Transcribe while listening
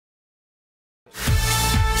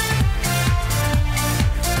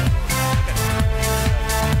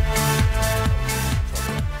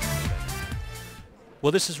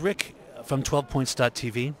Well, this is Rick from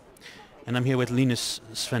 12points.tv, and I'm here with Linus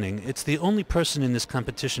Svenning. It's the only person in this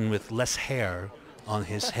competition with less hair on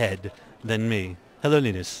his head than me. Hello,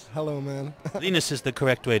 Linus. Hello, man. Linus is the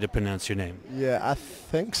correct way to pronounce your name. Yeah, I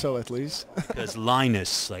think so, at least. Because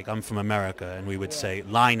Linus, like I'm from America, and we would say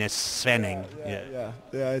Linus Svenning. Yeah,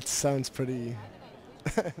 it sounds pretty...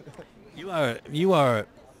 You are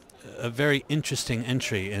a very interesting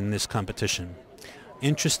entry in this competition.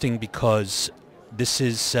 Interesting because this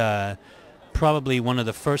is probably one of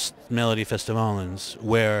the first Melody Festivals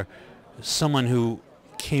where someone who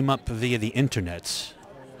came up via the internet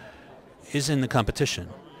is in the competition.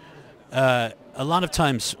 A lot of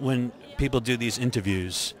times when people do these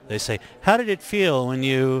interviews, they say, "How did it feel when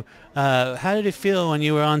you? How did it feel when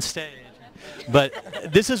you were on stage?" But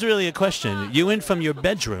this is really a question. You went from your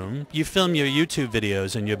bedroom. You film your YouTube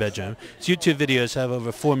videos in your bedroom. So YouTube videos have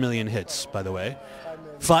over 4 million hits, by the way.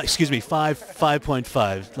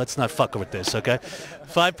 5.5. Let's not fuck with this, okay?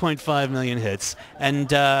 5.5 million hits.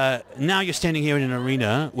 And now you're standing here in an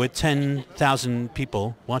arena with 10,000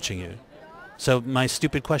 people watching you. So my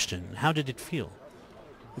stupid question, how did it feel?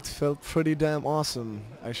 It felt pretty damn awesome,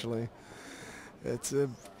 actually. It's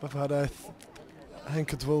but I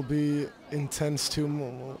think it will be intense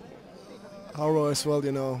tomorrow as well,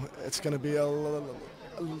 you know. It's going to be a lot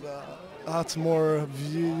more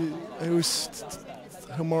views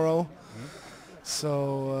tomorrow,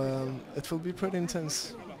 so it will be pretty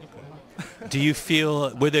intense. Do you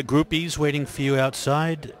feel, were there groupies waiting for you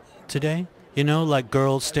outside today? You know, like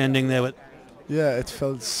girls standing there with... Yeah, it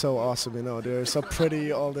felt so awesome, you know. They're so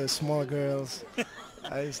pretty, all the small girls.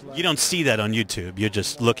 You don't see that on YouTube, you're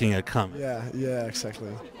just looking at comments. Yeah,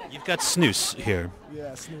 exactly. You've got snus here.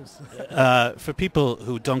 Yeah, snus. For people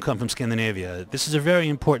who don't come from Scandinavia, this is a very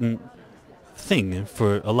important thing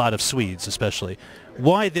for a lot of Swedes especially.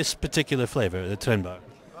 Why this particular flavor, the Trenbar?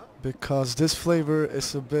 Because this flavor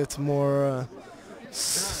is a bit more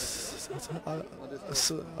soft,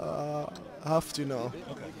 you know.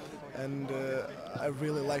 Okay. And I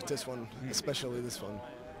really like this one, especially this one.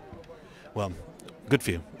 Well, good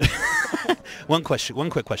for you. One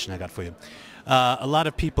quick question I got for you. A lot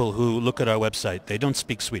of people who look at our website, they don't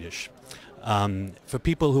speak Swedish. For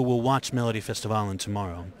people who will watch Melody Festivalen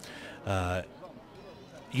tomorrow,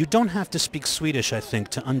 you don't have to speak Swedish, I think,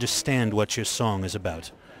 to understand what your song is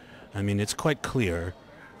about. I mean, it's quite clear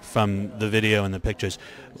from the video and the pictures.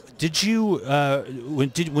 Did you,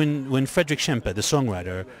 when Fredrik Kempe, the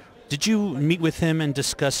songwriter, did you meet with him and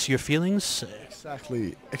discuss your feelings?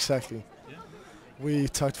 Exactly. Yeah. We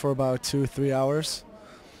talked for about 2-3 hours,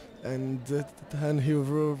 and then he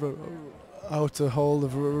wrote out the whole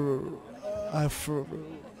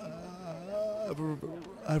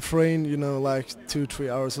refrain, you know, like 2-3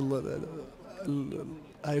 hours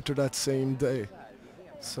later that same day.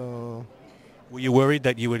 So. Were you worried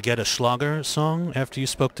that you would get a Schlager song after you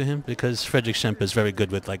spoke to him? Because Fredrik Kempe is very good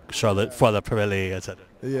with like Charlotte, Fröla Pirelli, etc.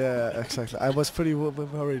 Yeah, exactly. I was pretty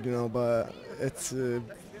worried, you know, but it's a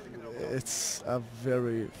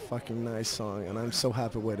very fucking nice song, and I'm so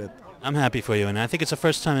happy with it. I'm happy for you, and I think it's the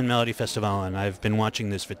first time in Melody Festival, and I've been watching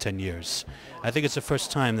this for 10 years. I think it's the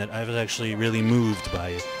first time that I was actually really moved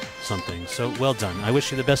by something. So well done. I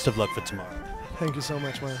wish you the best of luck for tomorrow. Thank you so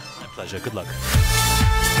much, man. My pleasure. Good luck.